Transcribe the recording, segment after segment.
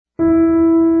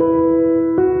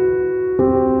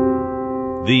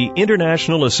The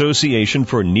International Association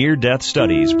for Near-Death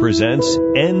Studies presents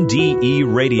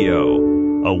NDE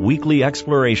Radio, a weekly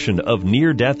exploration of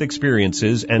near-death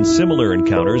experiences and similar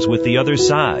encounters with the other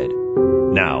side.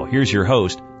 Now, here's your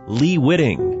host, Lee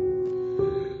Whitting.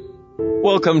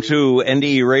 Welcome to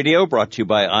NDE Radio, brought to you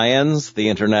by IANS, the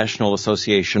International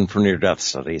Association for Near-Death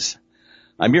Studies.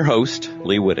 I'm your host,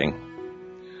 Lee Whitting.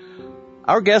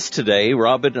 Our guest today,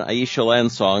 Robin Aisha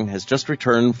Lansong, has just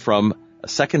returned from a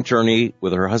second journey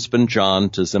with her husband John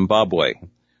to Zimbabwe,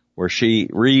 where she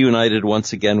reunited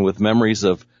once again with memories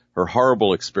of her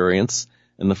horrible experience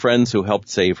and the friends who helped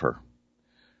save her.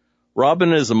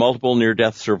 Robin is a multiple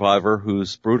near-death survivor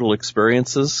whose brutal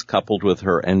experiences, coupled with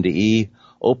her NDE,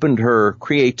 opened her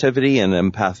creativity and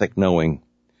empathic knowing.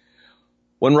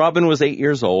 When Robin was 8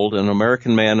 years old, an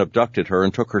American man abducted her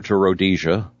and took her to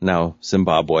Rhodesia, now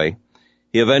Zimbabwe.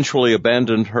 He eventually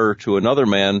abandoned her to another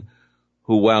man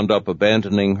who wound up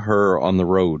abandoning her on the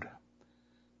road.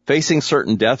 Facing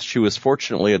certain death, she was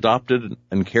fortunately adopted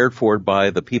and cared for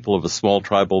by the people of a small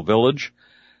tribal village,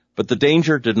 but the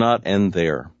danger did not end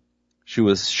there. She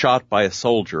was shot by a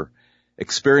soldier,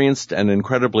 experienced an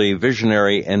incredibly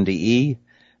visionary NDE,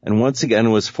 and once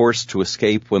again was forced to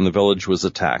escape when the village was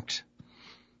attacked.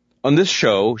 On this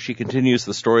show, she continues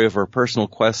the story of her personal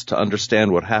quest to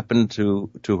understand what happened to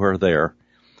her there.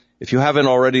 If you haven't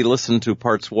already listened to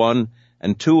parts 1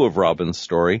 and 2 of Robin's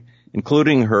story,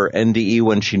 including her NDE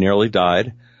when she nearly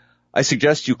died, I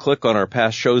suggest you click on our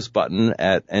past shows button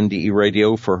at NDE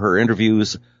Radio for her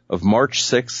interviews of March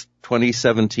 6,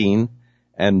 2017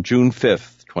 and June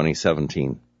 5th,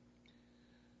 2017.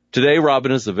 Today,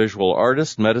 Robin is a visual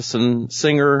artist, medicine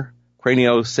singer,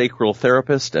 craniosacral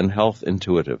therapist, and health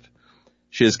intuitive.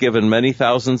 She has given many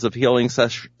thousands of healing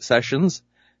sessions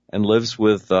and lives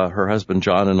with her husband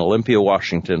John in Olympia,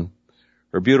 Washington.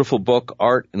 Her beautiful book,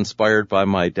 Art Inspired by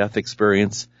My Death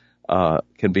Experience,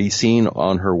 can be seen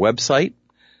on her website.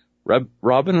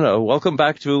 Robin, welcome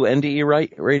back to NDE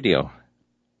Radio.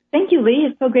 Thank you, Lee.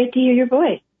 It's so great to hear your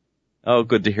voice. Oh,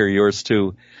 good to hear yours,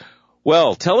 too.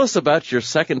 Well, tell us about your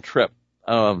second trip.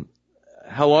 How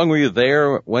long were you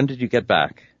there? When did you get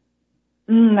back?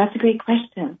 That's a great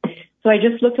question. So I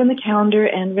just looked on the calendar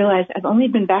and realized I've only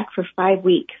been back for 5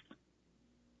 weeks.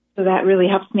 So that really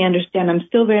helps me understand. I'm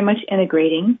still very much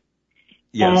integrating.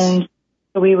 Yes. And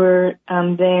so we were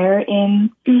there in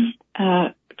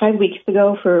 5 weeks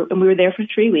ago and we were there for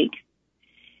 3 weeks.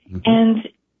 Mm-hmm.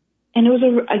 And it was,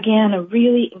 again, a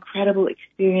really incredible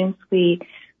experience. We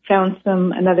found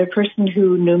another person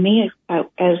who knew me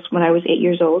as when I was 8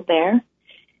 years old there.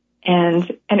 And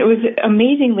it was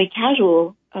amazingly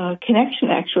casual connection,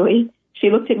 actually. She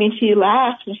looked at me and she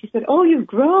laughed and she said, "Oh, you've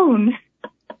grown."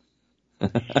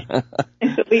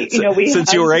 And so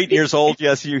since you were 8 years old,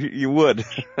 yes, you would.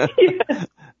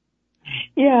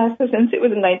 Yeah, so since it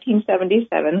was in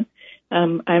 1977,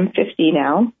 I'm 50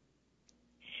 now.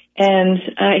 And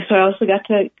so I also got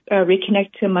to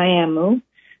reconnect to Mayamu,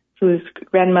 whose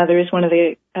grandmother is one of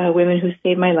the women who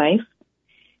saved my life.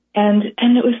 And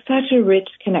it was such a rich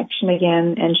connection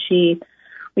again. And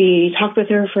we talked with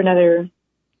her for another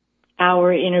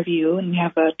hour interview, and we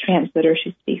have a translator.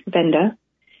 She speaks Venda.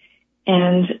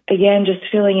 And again,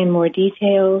 just filling in more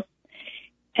details.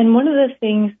 And one of the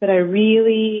things that I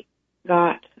really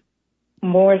got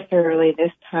more thoroughly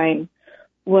this time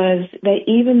was that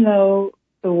even though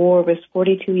the war was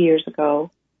 42 years ago,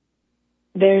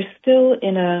 they're still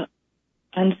in a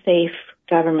unsafe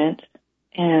government,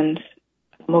 and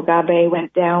Mugabe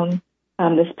went down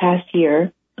this past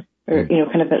year, or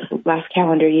kind of the last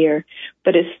calendar year.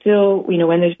 But it's still,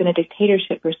 when there's been a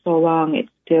dictatorship for so long,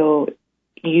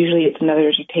 usually it's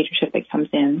another dictatorship that comes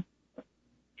in.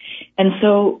 And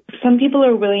so some people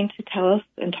are willing to tell us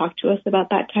and talk to us about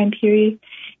that time period,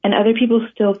 and other people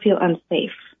still feel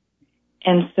unsafe.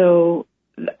 And so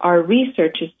our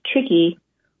research is tricky,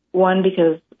 one,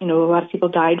 because, a lot of people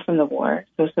died from the war,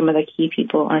 so some of the key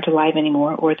people aren't alive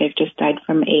anymore, or they've just died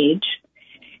from age.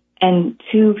 And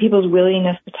two, people's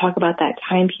willingness to talk about that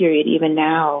time period, even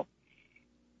now,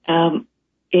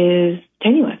 is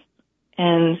tenuous.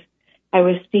 And I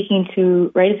was speaking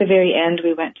to, right at the very end,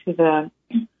 we went to the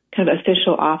kind of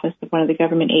official office of one of the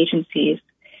government agencies,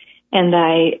 and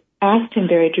I asked him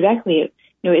very directly,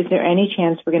 is there any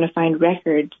chance we're going to find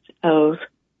records of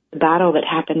the battle that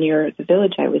happened near the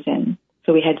village I was in?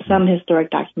 So we had some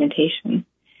historic documentation.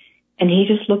 And he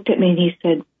just looked at me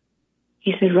and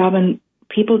he said, "Robin,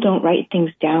 people don't write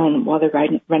things down while they're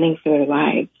running for their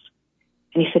lives."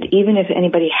 And he said, even if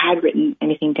anybody had written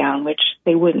anything down, which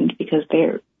they wouldn't because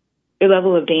their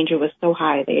level of danger was so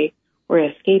high, they were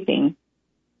escaping.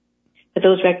 But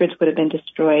those records would have been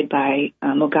destroyed by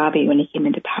Mugabe when he came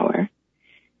into power.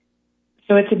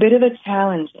 So it's a bit of a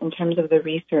challenge in terms of the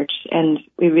research, and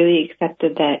we really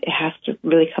accepted that it has to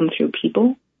really come through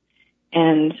people.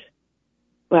 And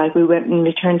we went and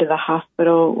returned to the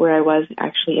hospital where I was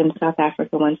actually in South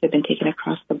Africa once I'd been taken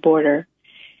across the border.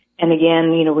 And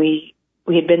again, we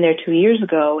had been there 2 years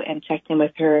ago and checked in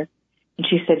with her, and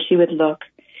she said she would look.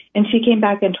 And she came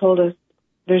back and told us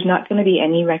there's not going to be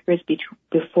any records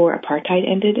before apartheid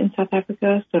ended in South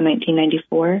Africa, so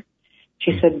 1994.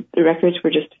 She said the records were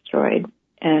just destroyed,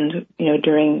 and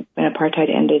during when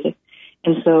apartheid ended.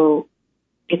 And so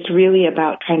it's really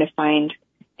about trying to find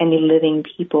any living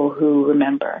people who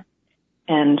remember.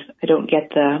 And I don't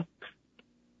get the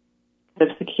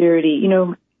security.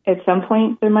 At some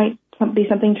point there might be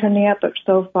something turning up, but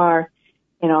so far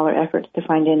in all our efforts to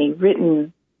find any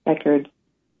written records,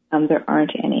 there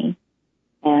aren't any.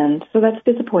 And so that's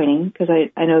disappointing because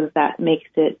I know that makes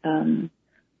it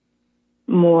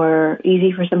more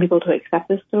easy for some people to accept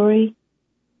the story.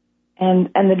 And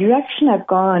the direction I've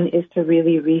gone is to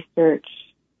really research,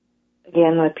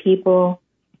 again, the people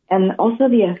and also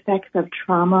the effects of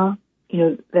trauma,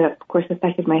 that of course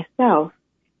affected myself,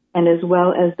 and as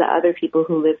well as the other people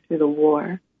who lived through the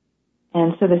war.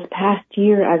 And so this past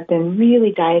year, I've been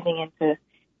really diving into,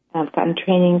 I've gotten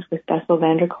trainings with Bessel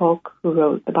van der Kolk, who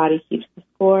wrote The Body Keeps the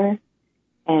Score,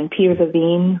 and Peter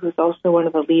Levine, who's also one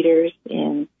of the leaders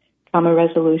in trauma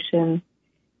resolution,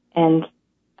 and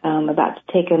about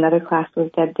to take another class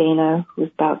with Deb Dana, who's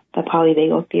about the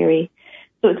polyvagal theory.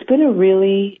 So it's been a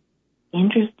really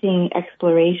interesting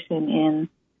exploration in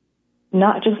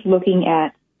not just looking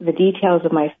at the details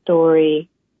of my story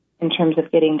in terms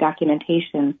of getting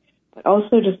documentation, but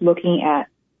also just looking at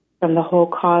from the whole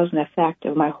cause and effect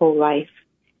of my whole life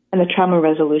and the trauma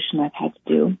resolution I've had to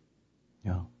do.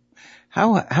 Yeah.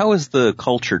 How has the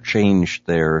culture changed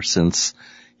there since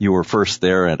you were first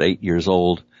there at 8 years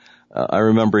old? I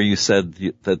remember you said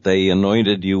that they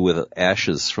anointed you with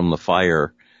ashes from the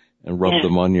fire and rubbed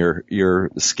them on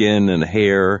your skin and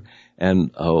hair,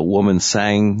 and a woman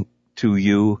sang to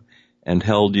you and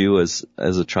held you as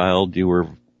a child. You were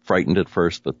frightened at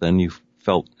first, but then you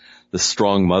felt the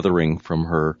strong mothering from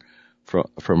her,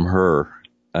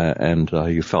 and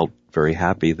you felt very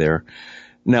happy there.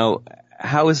 Now,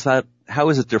 how is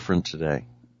it different today?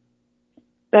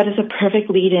 That is a perfect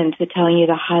lead-in to telling you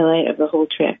the highlight of the whole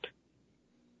trip.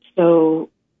 So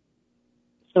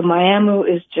Myamu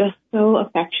is just so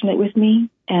affectionate with me,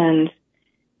 and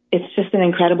it's just an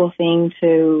incredible thing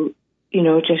to,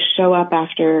 just show up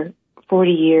after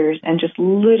 40 years and just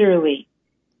literally,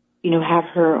 have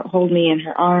her hold me in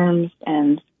her arms,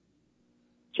 and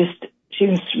just, she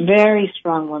was a very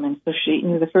strong woman. So she,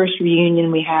 the first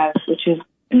reunion we have, which is,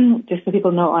 just so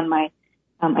people know, on my,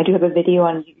 I do have a video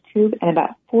on YouTube, and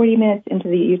about 40 minutes into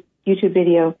the YouTube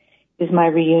video is my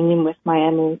reunion with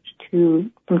Myamu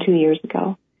from 2 years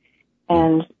ago.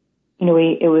 And,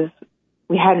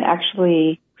 we hadn't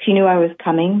actually, she knew I was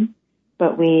coming,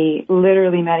 but we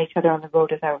literally met each other on the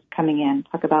road as I was coming in.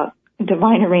 Talk about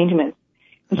divine arrangements.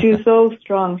 And she was so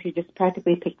strong, she just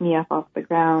practically picked me up off the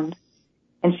ground.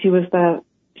 And she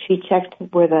checked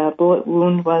where the bullet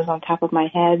wound was on top of my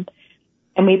head.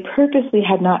 And we purposely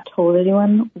had not told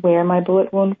anyone where my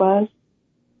bullet wound was.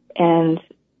 And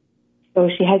so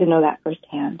she had to know that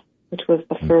firsthand, which was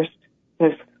the first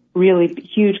sort of really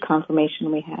huge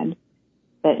confirmation we had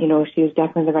that, she was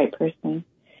definitely the right person.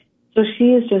 So she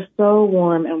is just so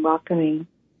warm and welcoming.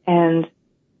 And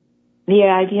the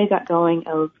idea got going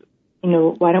of,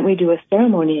 why don't we do a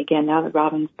ceremony again now that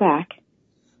Robin's back?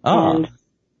 Oh. And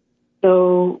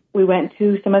so we went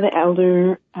to some of the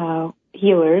elder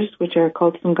healers, which are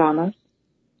called Sangamas,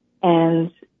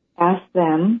 and asked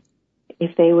them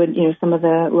if they would, some of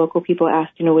the local people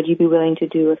asked, would you be willing to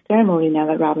do a ceremony now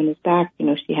that Robin is back?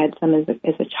 She had some as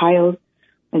a child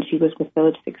when she was with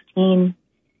Village 16.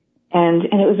 And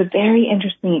it was a very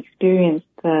interesting experience.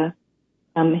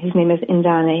 His name is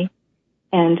Indane.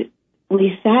 And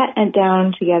we sat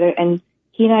down together, and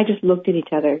he and I just looked at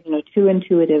each other, two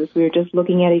intuitives. We were just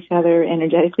looking at each other,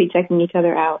 energetically checking each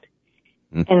other out.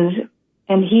 Mm.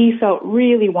 And he felt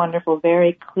really wonderful,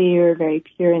 very clear, very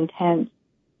pure, intense.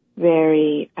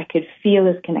 I could feel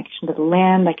his connection to the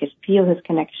land. I could feel his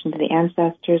connection to the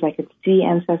ancestors. I could see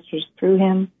ancestors through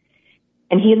him.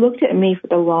 And he looked at me for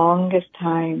the longest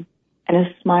time, and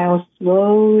a smile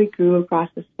slowly grew across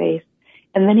his face.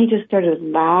 And then he just started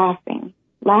laughing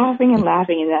in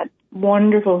that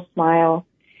wonderful smile.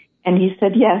 And he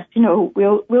said, yes,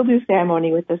 we'll do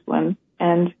ceremony with this one,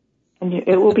 and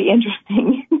it will be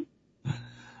interesting.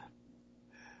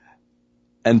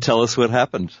 And tell us what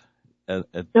happened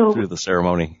through the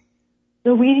ceremony?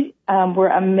 So we were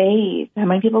amazed how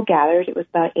many people gathered. It was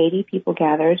about 80 people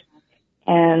gathered.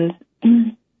 And,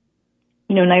 and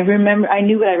I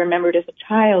knew what I remembered as a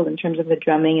child in terms of the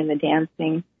drumming and the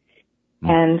dancing.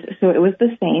 And so it was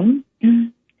the same.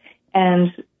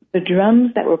 And the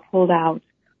drums that were pulled out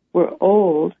were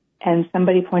old. And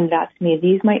somebody pointed out to me,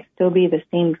 these might still be the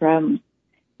same drums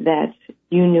that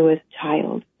you knew as a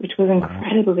child, which was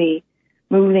incredibly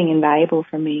moving and valuable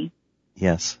for me.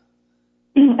 Yes.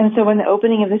 And so when the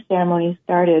opening of the ceremony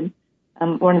started,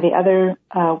 one of the other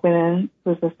women,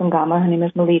 who was the Sangama, her name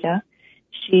is Melita,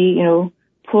 she,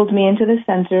 pulled me into the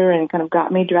center and kind of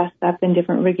got me dressed up in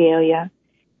different regalia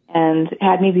and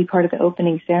had me be part of the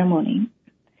opening ceremony.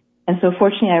 And so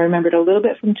fortunately I remembered a little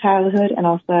bit from childhood, and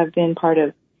also I've been part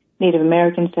of Native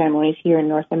American ceremonies here in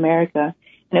North America.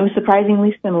 And it was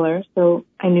surprisingly similar, so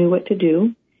I knew what to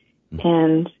do.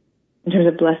 And in terms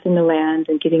of blessing the land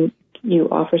and you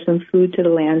offer some food to the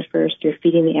land first, you're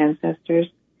feeding the ancestors.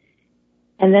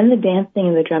 And then the dancing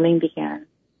and the drumming began.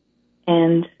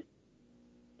 And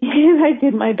I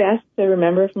did my best to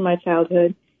remember from my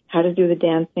childhood how to do the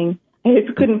dancing. I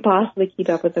couldn't possibly keep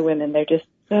up with the women. They're just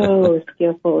so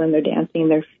skillful in their dancing.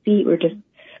 Their feet were just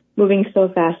moving so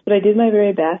fast. But I did my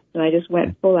very best, and I just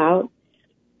went full out.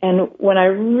 And when I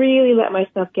really let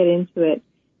myself get into it,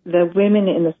 the women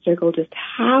in the circle just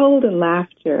howled in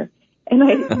laughter. And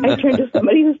I turned to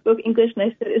somebody who spoke English, and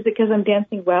I said, is it because I'm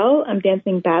dancing well, I'm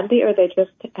dancing badly, or they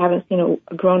just haven't seen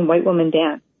a grown white woman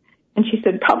dance? And she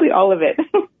said, probably all of it.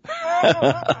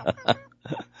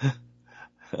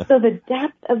 So the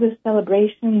depth of the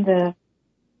celebration,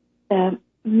 the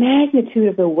magnitude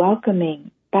of the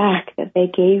welcoming back that they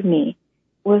gave me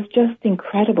was just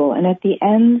incredible. And at the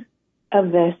end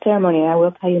of the ceremony, and I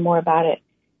will tell you more about it,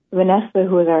 Vanessa,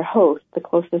 who was our host, the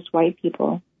closest white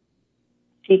people,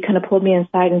 she kind of pulled me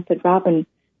inside and said, Robin,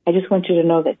 I just want you to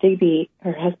know that Digby,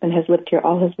 her husband, has lived here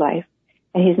all his life,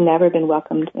 and he's never been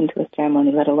welcomed into a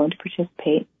ceremony, let alone to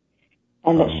participate,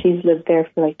 and that she's lived there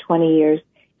for like 20 years.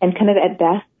 And kind of at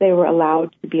best, they were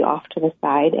allowed to be off to the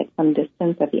side at some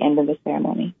distance at the end of the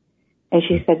ceremony. And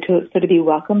she said, to be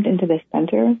welcomed into the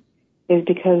center is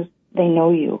because they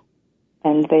know you,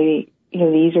 and they,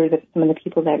 these are some of the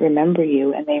people that remember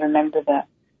you, and they remember the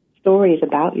stories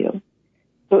about you.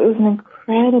 So it was an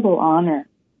incredible honor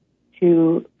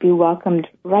to be welcomed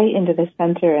right into the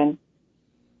center. And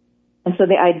so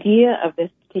the idea of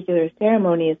this particular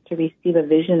ceremony is to receive a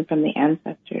vision from the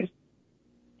ancestors.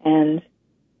 And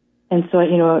so,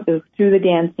 through the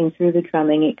dancing, through the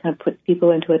drumming, it kind of puts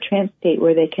people into a trance state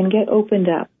where they can get opened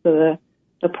up. So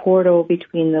the portal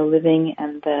between the living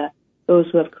and those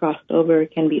who have crossed over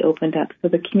can be opened up. So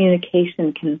the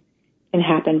communication can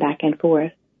happen back and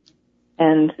forth.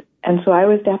 And so I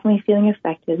was definitely feeling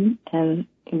affected, and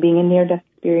being a near-death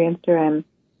experiencer,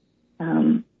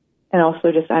 and also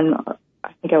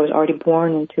I think I was already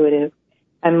born intuitive.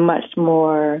 I'm much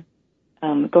more,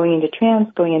 going into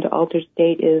trance, going into altered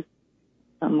state is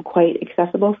quite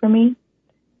accessible for me.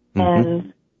 Mm-hmm.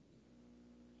 And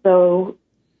so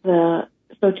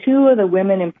two of the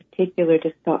women in particular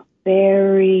just felt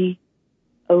very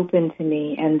open to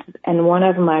me, and one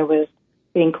of them I was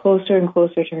getting closer and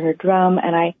closer to her drum,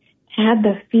 and I had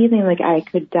the feeling like I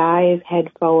could dive head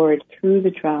forward through the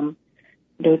drum,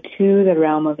 to the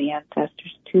realm of the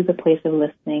ancestors, to the place of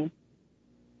listening.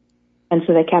 And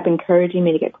so they kept encouraging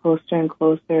me to get closer and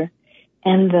closer.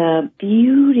 And the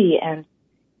beauty and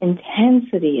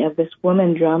intensity of this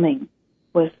woman drumming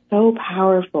was so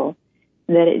powerful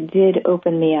that it did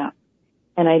open me up.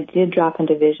 And I did drop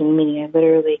into vision, meaning I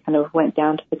literally kind of went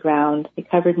down to the ground. They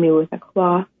covered me with a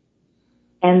cloth.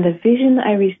 And the vision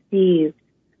I received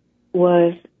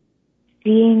was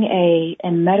seeing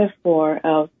a metaphor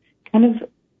of kind of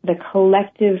the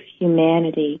collective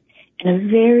humanity and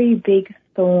a very big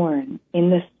thorn in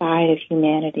the side of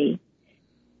humanity.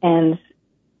 And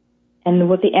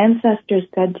what the ancestors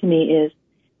said to me is,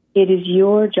 it is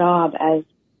your job as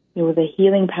the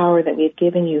healing power that we've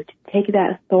given you to take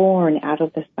that thorn out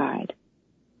of the side.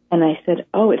 And I said,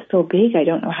 oh, it's so big, I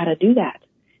don't know how to do that.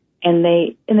 And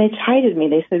they chided me.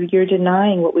 They said, you're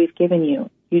denying what we've given you.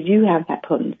 You do have that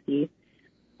potency.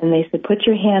 And they said, put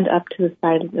your hand up to the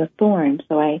side of the thorn.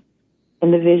 So in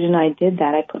the vision I did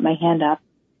that. I put my hand up,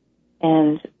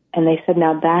 and they said,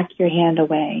 now back your hand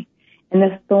away. And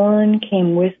the thorn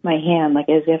came with my hand, like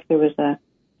as if there was a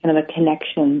kind of a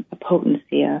connection, a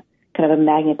potency, a kind of a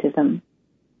magnetism.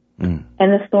 Mm.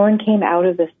 And the thorn came out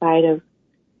of the side of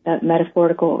that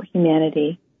metaphorical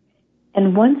humanity.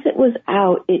 And once it was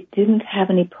out, it didn't have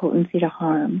any potency to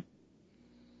harm.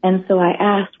 And so I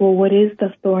asked, well, what is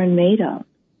the thorn made of?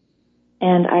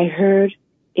 And I heard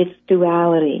it's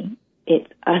duality. It's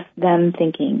us, them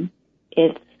thinking.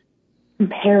 It's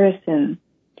comparison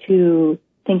to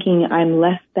thinking I'm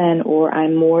less than or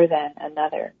I'm more than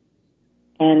another.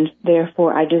 And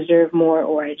therefore I deserve more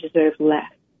or I deserve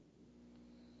less.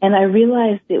 And I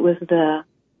realized it was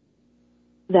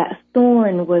that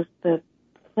thorn was the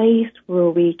place where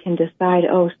we can decide,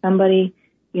 oh, somebody,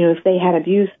 if they had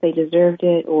abuse, they deserved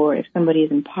it, or if somebody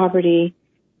is in poverty,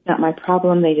 it's not my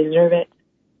problem, they deserve it.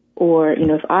 Or,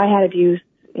 if I had abuse,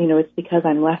 it's because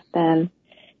I'm less than.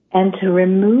 And to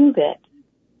remove it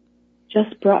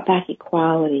just brought back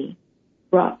equality,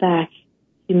 brought back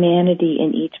humanity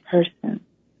in each person,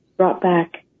 brought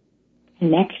back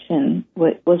connection,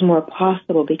 what was more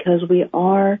possible because we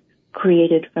are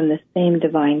created from the same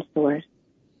divine source.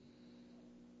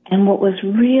 And what was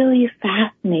really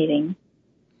fascinating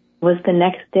was the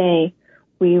next day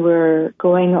we were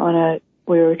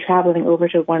traveling over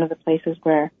to one of the places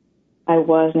where I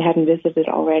was and hadn't visited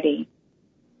already.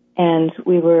 And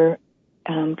we were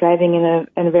driving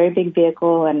in a very big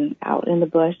vehicle and out in the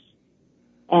bush.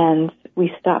 And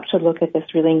we stopped to look at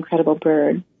this really incredible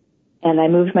bird. And I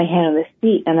moved my hand on the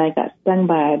seat and I got stung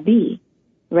by a bee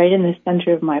right in the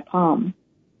center of my palm.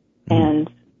 And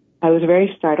I was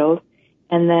very startled.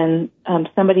 And then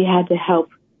somebody had to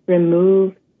help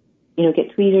remove,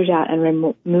 get tweezers out and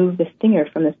remove the stinger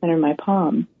from the center of my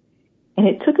palm. And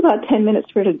it took about 10 minutes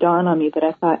for it to dawn on me, but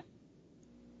I thought,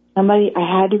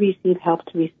 I had to receive help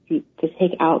to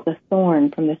take out the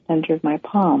thorn from the center of my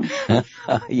palm.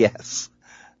 Yes.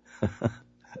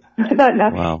 I thought,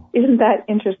 wow. Isn't that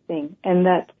interesting? And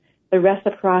that the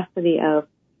reciprocity of,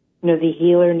 the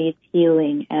healer needs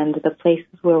healing, and the places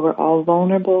where we're all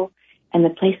vulnerable and the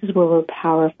places where we're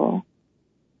powerful.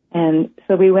 And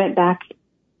so we went back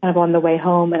kind of on the way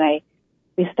home, and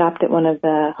we stopped at one of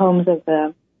the homes of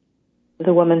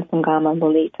the woman Sangama,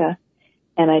 Lolita,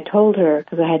 and I told her,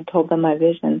 because I had told them my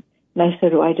vision, and I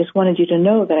said, well, I just wanted you to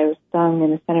know that I was stung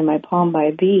in the center of my palm by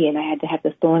a bee, and I had to have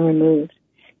the thorn removed.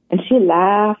 And she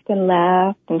laughed,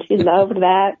 and she loved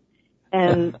that.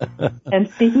 And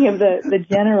speaking of the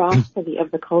generosity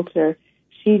of the culture,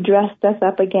 she dressed us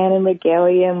up again in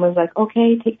regalia and was like,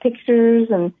 okay, take pictures.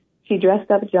 And she dressed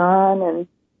up John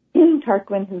and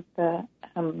Tarquin, who's the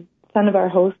son of our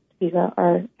host. He's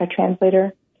our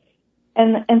translator.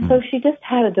 And so she just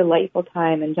had a delightful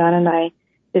time. And John and I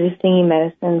did a singing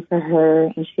medicine for her,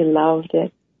 and she loved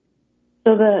it.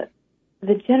 So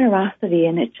the generosity,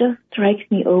 and it just strikes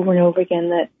me over and over again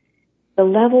that the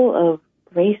level of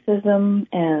racism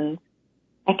and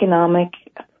economic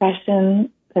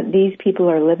oppression that these people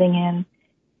are living in,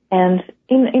 and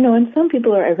and some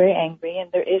people are very angry and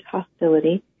there is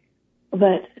hostility,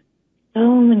 but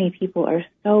so many people are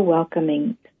so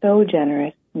welcoming, so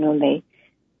generous.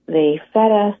 They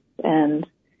fed us, and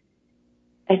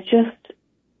it's just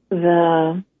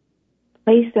the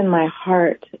place in my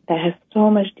heart that has so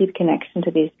much deep connection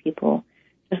to these people.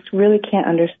 Just really can't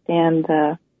understand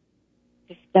the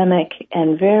systemic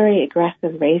and very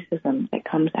aggressive racism that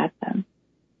comes at them.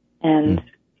 And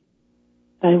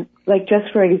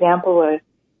just for example,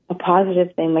 a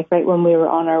positive thing, like right when we were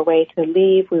on our way to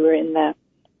leave, we were in the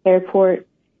airport,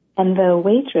 and the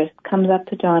waitress comes up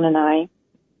to John and I,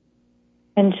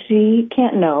 and she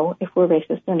can't know if we're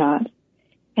racist or not.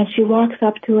 And she walks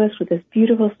up to us with this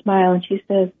beautiful smile, and she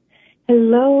says,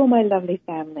 hello, my lovely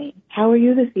family. How are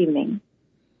you this evening?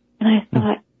 And I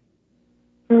thought,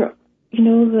 for,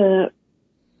 the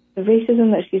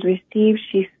racism that she's received,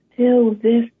 she's still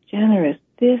this generous,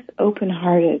 this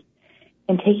open-hearted,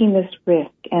 and taking this risk.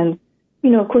 And,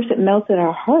 of course, it melted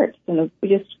our hearts, and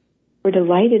we're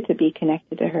delighted to be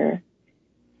connected to her.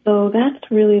 So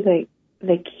that's really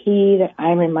the key that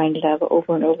I'm reminded of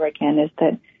over and over again, is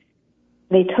that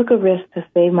they took a risk to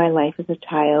save my life as a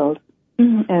child.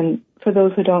 And for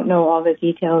those who don't know all the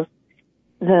details,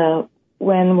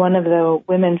 when one of the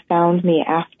women found me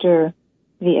after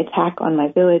the attack on my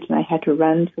village and I had to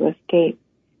run to escape,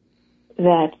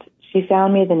 that she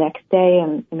found me the next day,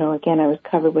 and, again, I was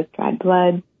covered with dried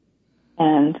blood,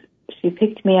 and she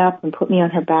picked me up and put me on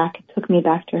her back and took me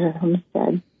back to her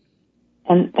homestead.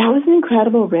 And that was an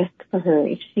incredible risk for her.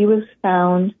 If she was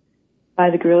found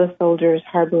by the guerrilla soldiers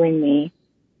harboring me,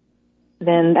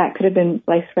 then that could have been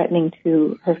life-threatening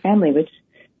to her family, which,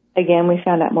 again, we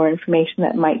found out more information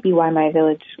that might be why my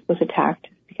village was attacked,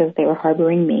 because they were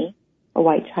harboring me, a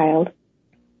white child.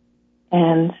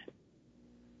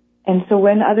 And so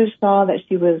when others saw that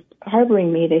she was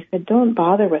harboring me, they said, don't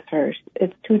bother with her.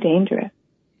 It's too dangerous.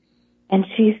 And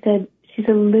she said, she's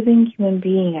a living human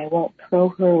being. I won't throw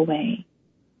her away.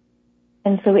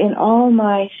 And so in all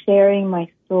my sharing my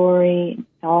story,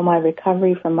 all my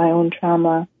recovery from my own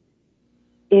trauma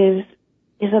is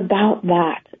about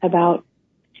that, about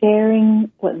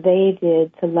sharing what they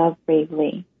did to love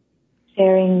bravely,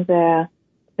 sharing the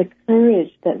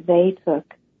courage that they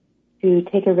took to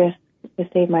take a risk to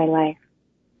save my life.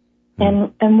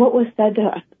 And what was said to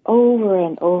us over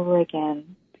and over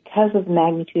again, because of the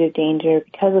magnitude of danger,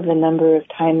 because of the number of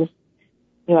times,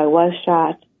 I was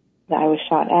shot, that I was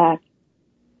shot at,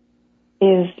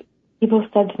 is people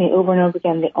said to me over and over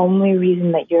again, the only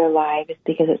reason that you're alive is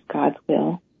because it's God's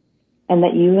will, and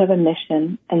that you have a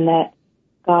mission, and that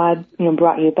God,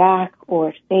 brought you back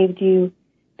or saved you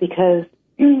because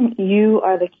you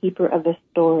are the keeper of the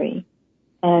story.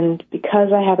 And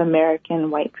because I have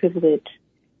American white privilege,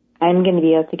 I'm going to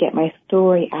be able to get my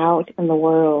story out in the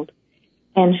world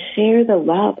and share the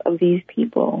love of these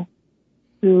people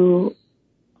who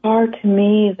are, to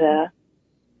me,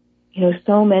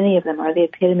 so many of them are the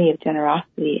epitome of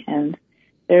generosity and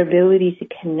their ability to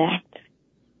connect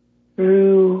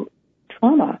through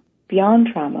trauma, beyond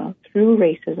trauma, through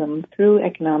racism, through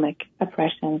economic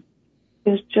oppression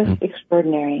is just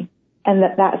extraordinary. And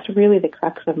that's really the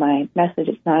crux of my message.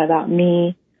 It's not about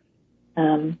me.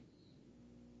 And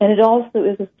it also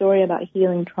is a story about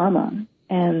healing trauma.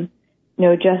 And,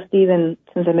 just even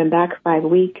since I've been back 5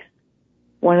 weeks,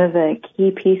 one of the key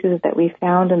pieces that we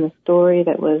found in the story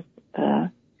that was,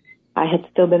 I had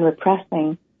still been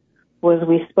repressing was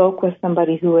we spoke with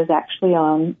somebody who was actually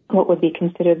on what would be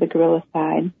considered the guerrilla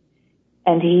side.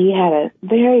 And he had a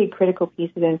very critical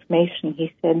piece of information.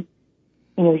 He said,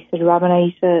 Robin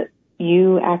Aisha,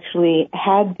 you actually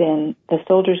had been, the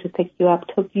soldiers who picked you up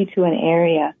took you to an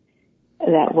area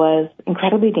that was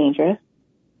incredibly dangerous.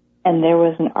 And there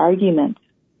was an argument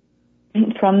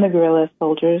from the guerrilla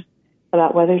soldiers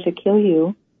about whether to kill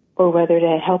you or whether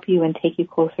to help you and take you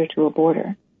closer to a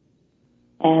border.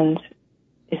 And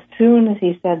as soon as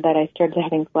he said that, I started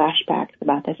having flashbacks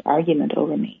about this argument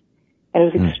over me. And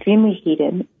it was extremely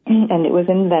heated, and it was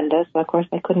in Venda, so of course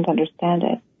I couldn't understand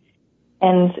it.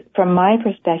 And from my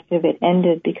perspective, it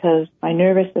ended because my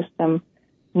nervous system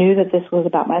knew that this was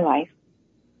about my life,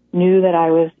 knew that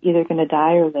I was either going to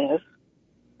die or live,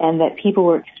 and that people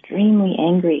were extremely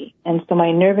angry. And so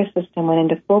my nervous system went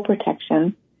into full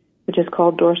protection, which is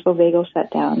called dorsal vagal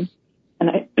shutdown. And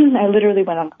I literally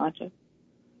went unconscious.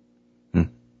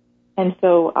 And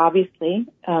so obviously,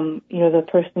 the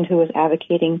person who was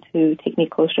advocating to take me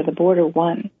closer to the border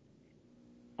won.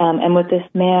 And what this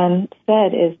man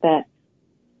said is that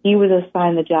he was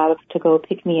assigned the job to go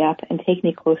pick me up and take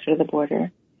me closer to the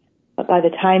border. But by the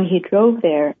time he drove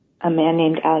there, a man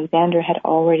named Alexander had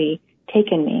already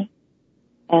taken me.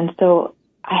 And so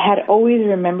I had always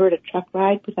remembered a truck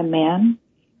ride with a man,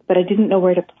 but I didn't know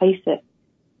where to place it.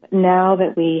 But now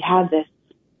that we had this,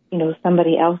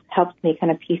 somebody else helped me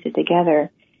kind of piece it together,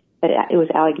 that it was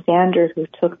Alexander who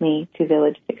took me to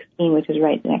Village 16, which is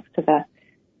right next to the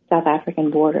South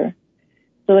African border.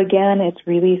 So again, it's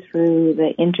really through the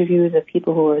interviews of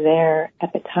people who were there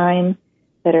at the time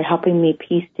that are helping me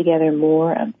piece together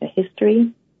more of the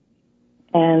history.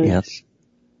 And, yes.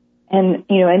 And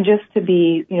just to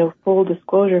be, full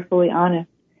disclosure, fully honest,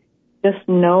 just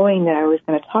knowing that I was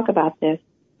going to talk about this,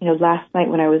 last night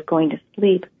when I was going to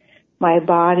sleep, my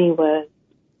body was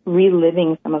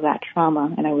reliving some of that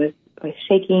trauma, and I was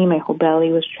shaking, my whole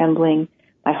belly was trembling,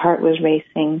 my heart was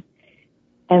racing.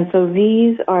 And so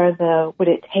these are what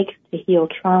it takes to heal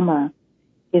trauma,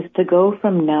 is to go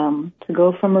from numb, to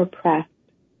go from repressed,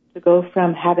 to go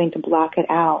from having to block it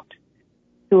out,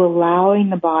 to allowing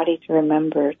the body to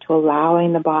remember, to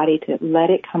allowing the body to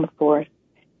let it come forth.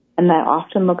 And that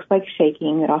often looks like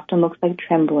shaking, it often looks like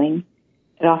trembling,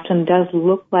 it often does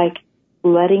look like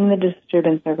letting the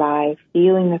disturbance arrive,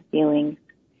 feeling the feelings,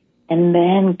 and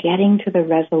then getting to the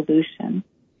resolution.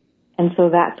 And so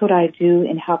that's what I do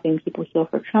in helping people heal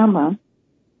for trauma.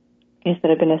 Like I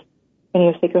said, I've been a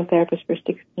craniosacral therapist for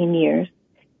 16 years.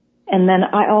 And then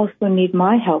I also need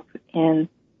my help in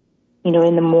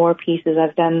the more pieces.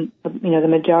 I've done, the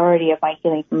majority of my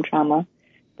healing from trauma,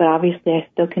 but obviously I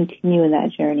still continue in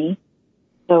that journey.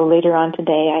 So later on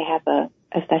today, I have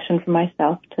a session for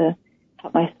myself to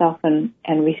help myself and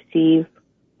receive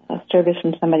a service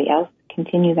from somebody else to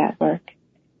continue that work.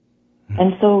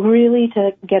 And so really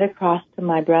to get across to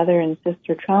my brother and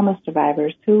sister trauma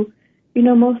survivors who,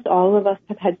 most all of us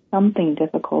have had something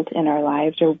difficult in our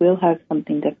lives or will have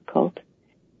something difficult.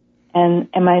 And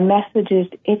my message is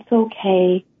it's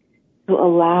okay to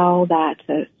allow that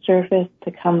to surface,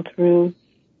 to come through,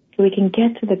 so we can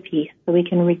get to the peace, so we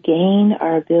can regain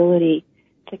our ability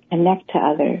to connect to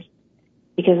others.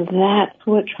 because that's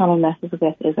what trauma messes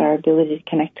with, is our ability to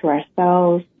connect to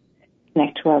ourselves,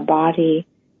 connect to our body,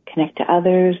 connect to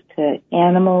others, to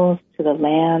animals, to the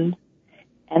land,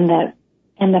 and that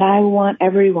I want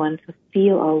everyone to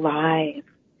feel alive,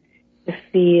 to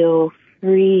feel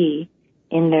free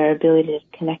in their ability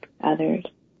to connect with others.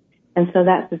 And so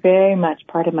that's very much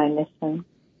part of my mission.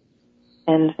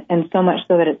 And so much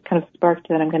so that it's kind of sparked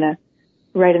that I'm going to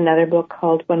write another book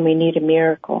called When We Need a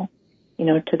Miracle,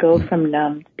 to go from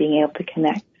numb to being able to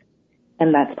connect.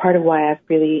 And that's part of why I've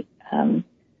really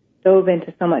dove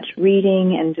into so much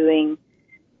reading and doing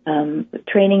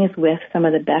trainings with some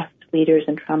of the best leaders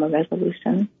in trauma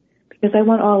resolution, because I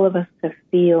want all of us to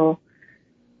feel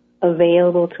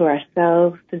available to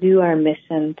ourselves, to do our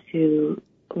mission, to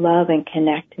love and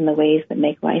connect in the ways that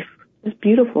make life just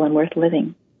beautiful and worth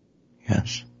living.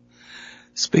 Yes.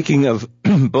 Speaking of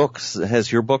books,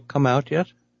 has your book come out yet?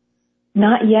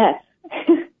 Not yet.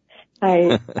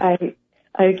 I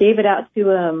gave it out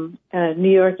to a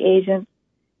New York agent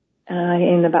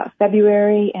in about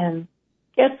February and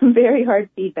got some very hard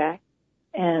feedback.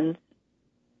 And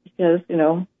because,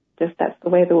 just that's the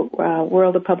way the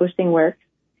world of publishing works.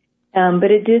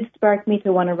 But it did spark me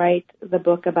to want to write the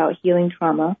book about healing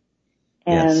trauma.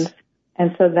 And yes.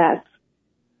 And so that's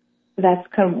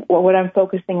kind of what I'm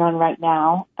focusing on right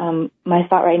now. My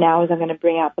thought right now is I'm going to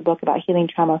bring out the book about healing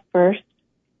trauma first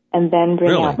and then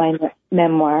bring out my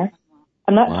memoir.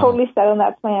 I'm not totally set on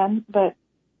that plan, but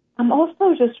I'm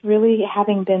also just really,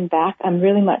 having been back, I'm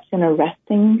really much in a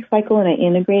resting cycle and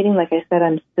integrating. Like I said,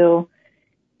 I'm still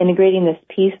integrating this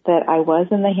piece that I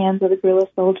was in the hands of the guerrilla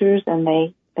soldiers, and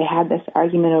they had this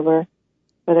argument over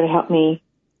whether to help me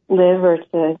live or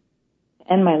to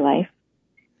end my life.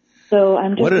 So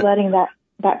I'm just letting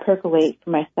that percolate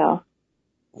for myself.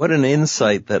 What an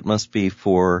insight that must be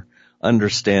for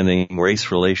understanding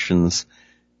race relations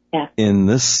in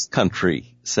this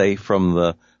country, say from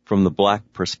the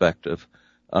black perspective,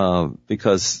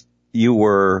 because you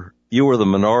were the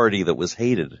minority that was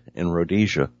hated in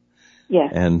Rhodesia. Yeah.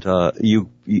 And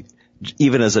you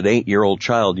even as an 8-year-old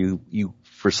child, you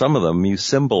for some of them you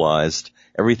symbolized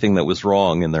everything that was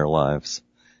wrong in their lives.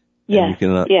 Yeah. And you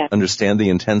can understand the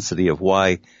intensity of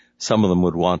why some of them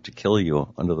would want to kill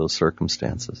you under those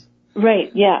circumstances.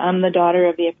 Right. Yeah. I'm the daughter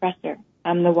of the oppressor.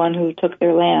 I'm the one who took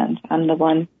their land. I'm the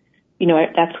one,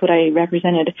 that's what I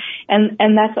represented. And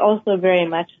that's also very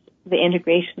much the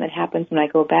integration that happens when I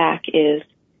go back is,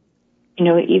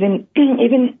 even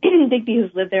Digby,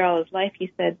 who's lived there all his life, he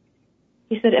said,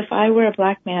 if I were a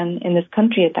black man in this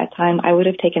country at that time, I would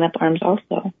have taken up arms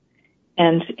also.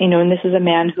 And, and this is a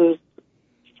man whose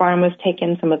farm was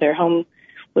taken, some of their home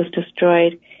was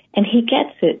destroyed. And he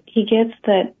gets it. He gets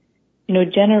that,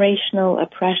 generational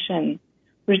oppression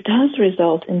does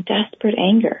result in desperate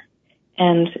anger,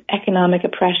 and economic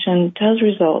oppression does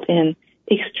result in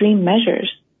extreme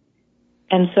measures.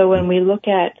 And so when we look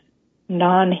at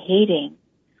non-hating,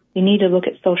 we need to look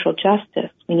at social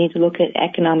justice. We need to look at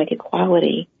economic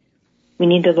equality. We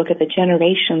need to look at the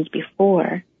generations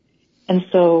before. And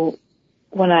so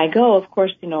when I go, of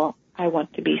course, I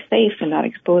want to be safe and not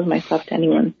expose myself to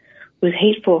anyone who's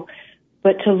hateful,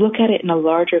 but to look at it in a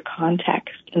larger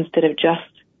context instead of just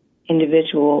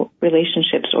individual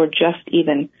relationships or just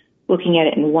even looking at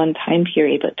it in one time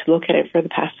period, but to look at it for the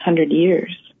past 100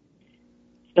 years.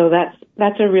 So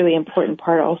that's a really important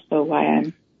part also why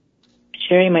I'm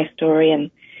sharing my story and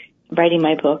writing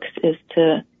my books is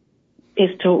to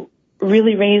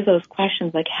really raise those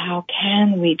questions like how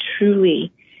can we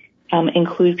truly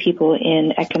include people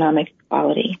in economic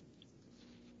equality.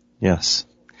 Yes.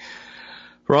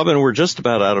 Robin, we're just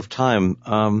about out of time.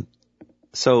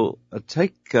 So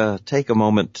take a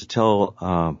moment to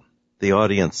tell the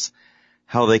audience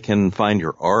how they can find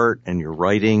your art and your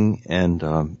writing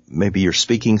and maybe your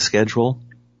speaking schedule.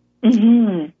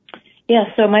 Mm-hmm. Yeah,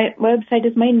 so my website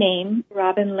is my name,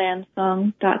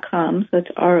 robinlandsong.com. So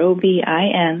it's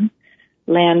ROBIN.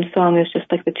 Landsong is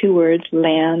just like the two words,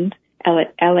 land,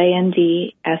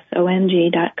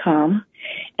 LANDSONG.com.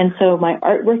 And so my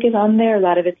artwork is on there. A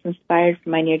lot of it's inspired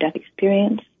from my near-death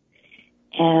experience.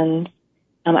 And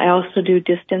I also do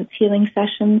distance healing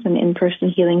sessions and in-person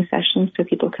healing sessions so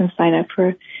people can sign up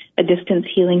for a distance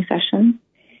healing session.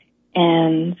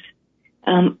 And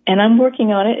I'm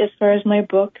working on it as far as my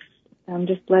books. I'm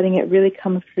just letting it really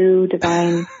come through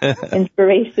divine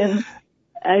inspiration.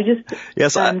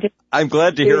 I'm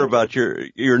glad to hear about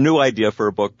your new idea for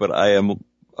a book, but I am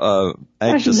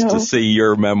anxious to see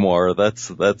your memoir.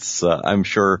 That's I'm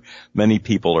sure many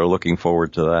people are looking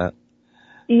forward to that.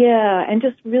 Yeah, and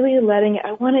just really letting it,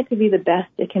 I want it to be the best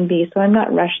it can be, so I'm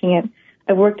not rushing it.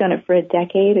 I worked on it for a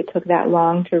decade. It took that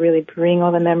long to really bring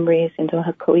all the memories into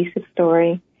a cohesive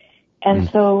story. And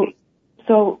so,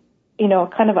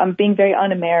 kind of I'm being very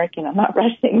un-American. I'm not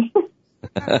rushing.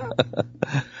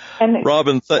 And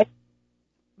Robin,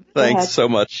 thanks so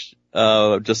much.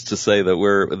 Just to say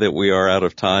that we are out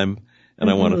of time, and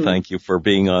I want to thank you for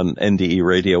being on NDE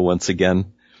Radio once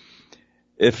again.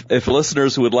 If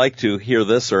listeners would like to hear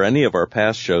this or any of our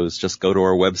past shows, just go to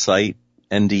our website,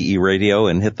 NDE Radio,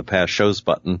 and hit the past shows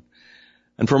button.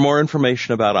 And for more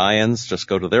information about IANDS, just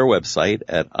go to their website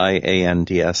at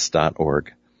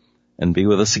iands.org. And be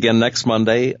with us again next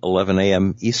Monday, 11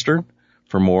 a.m. Eastern,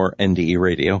 for more NDE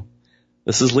Radio.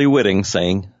 This is Lee Witting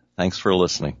saying thanks for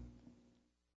listening.